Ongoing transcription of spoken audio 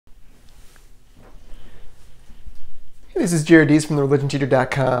This is Jared Dees from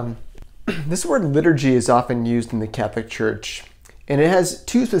thereligionteacher.com. This word liturgy is often used in the Catholic Church, and it has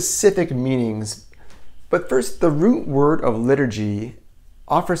two specific meanings. But first, the root word of liturgy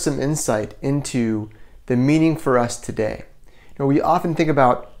offers some insight into the meaning for us today. We often think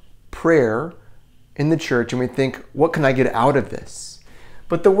about prayer in the church and we think, what can I get out of this?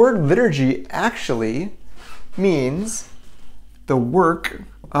 But the word liturgy actually means the work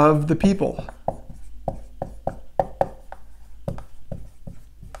of the people.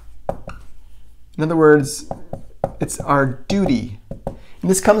 In other words, it's our duty. And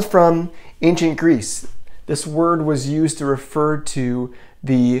this comes from ancient Greece. This word was used to refer to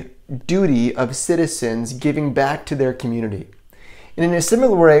the duty of citizens giving back to their community. And in a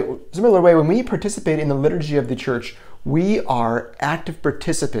similar way, when we participate in the liturgy of the church, we are active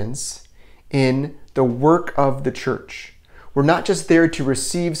participants in the work of the church. We're not just there to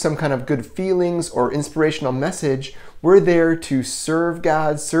receive some kind of good feelings or inspirational message. We're there to serve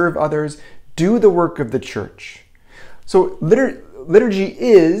God, serve others, do the work of the church. So liturgy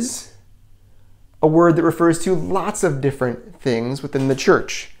is a word that refers to lots of different things within the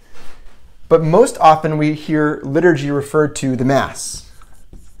church. But most often we hear liturgy referred to the Mass.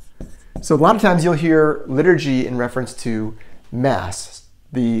 So a lot of times you'll hear liturgy in reference to Mass,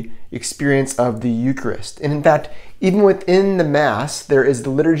 the experience of the Eucharist. And in fact, even within the Mass, there is the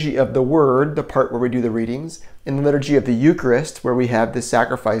liturgy of the Word, the part where we do the readings, and the liturgy of the Eucharist, where we have the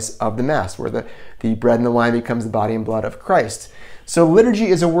sacrifice of the Mass, where the bread and the wine becomes the body and blood of Christ. So liturgy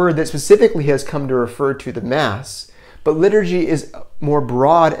is a word that specifically has come to refer to the Mass, but liturgy is more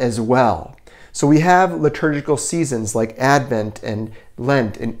broad as well. So we have liturgical seasons like Advent and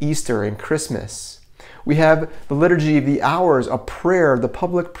Lent and Easter and Christmas. We have the liturgy of the hours, a prayer, the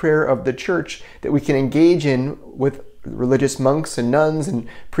public prayer of the church that we can engage in with religious monks and nuns and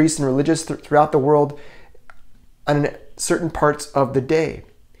priests and religious throughout the world on certain parts of the day.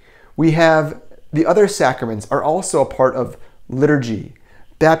 We have the other sacraments are also a part of liturgy.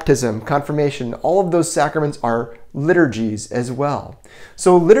 Baptism, confirmation, all of those sacraments are liturgies as well.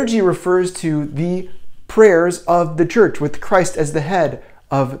 So liturgy refers to the prayers of the church with Christ as the head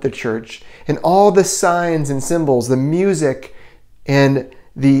of the church, and all the signs and symbols, the music and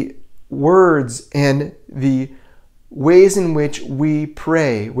the words and the ways in which we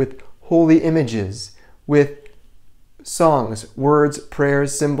pray with holy images, with songs, words,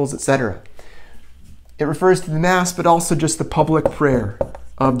 prayers, symbols, etc. It refers to the Mass, but also just the public prayer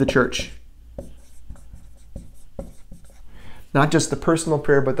of the church. Not just the personal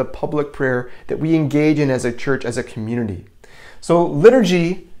prayer, but the public prayer that we engage in as a church, as a community. So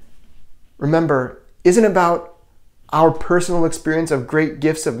liturgy, remember, isn't about our personal experience of great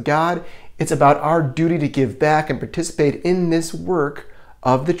gifts of God. It's about our duty to give back and participate in this work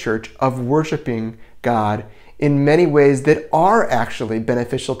of the church, of worshiping God in many ways that are actually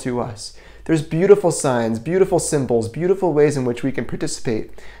beneficial to us. There's beautiful signs, beautiful symbols, beautiful ways in which we can participate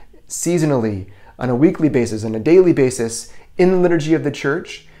seasonally, on a weekly basis, on a daily basis in the liturgy of the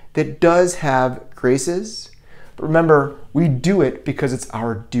church that does have graces. But remember, we do it because it's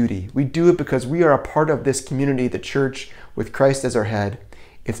our duty. We do it because we are a part of this community, the church, with Christ as our head.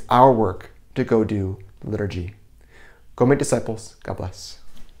 It's our work to go do liturgy. Go make disciples. God bless.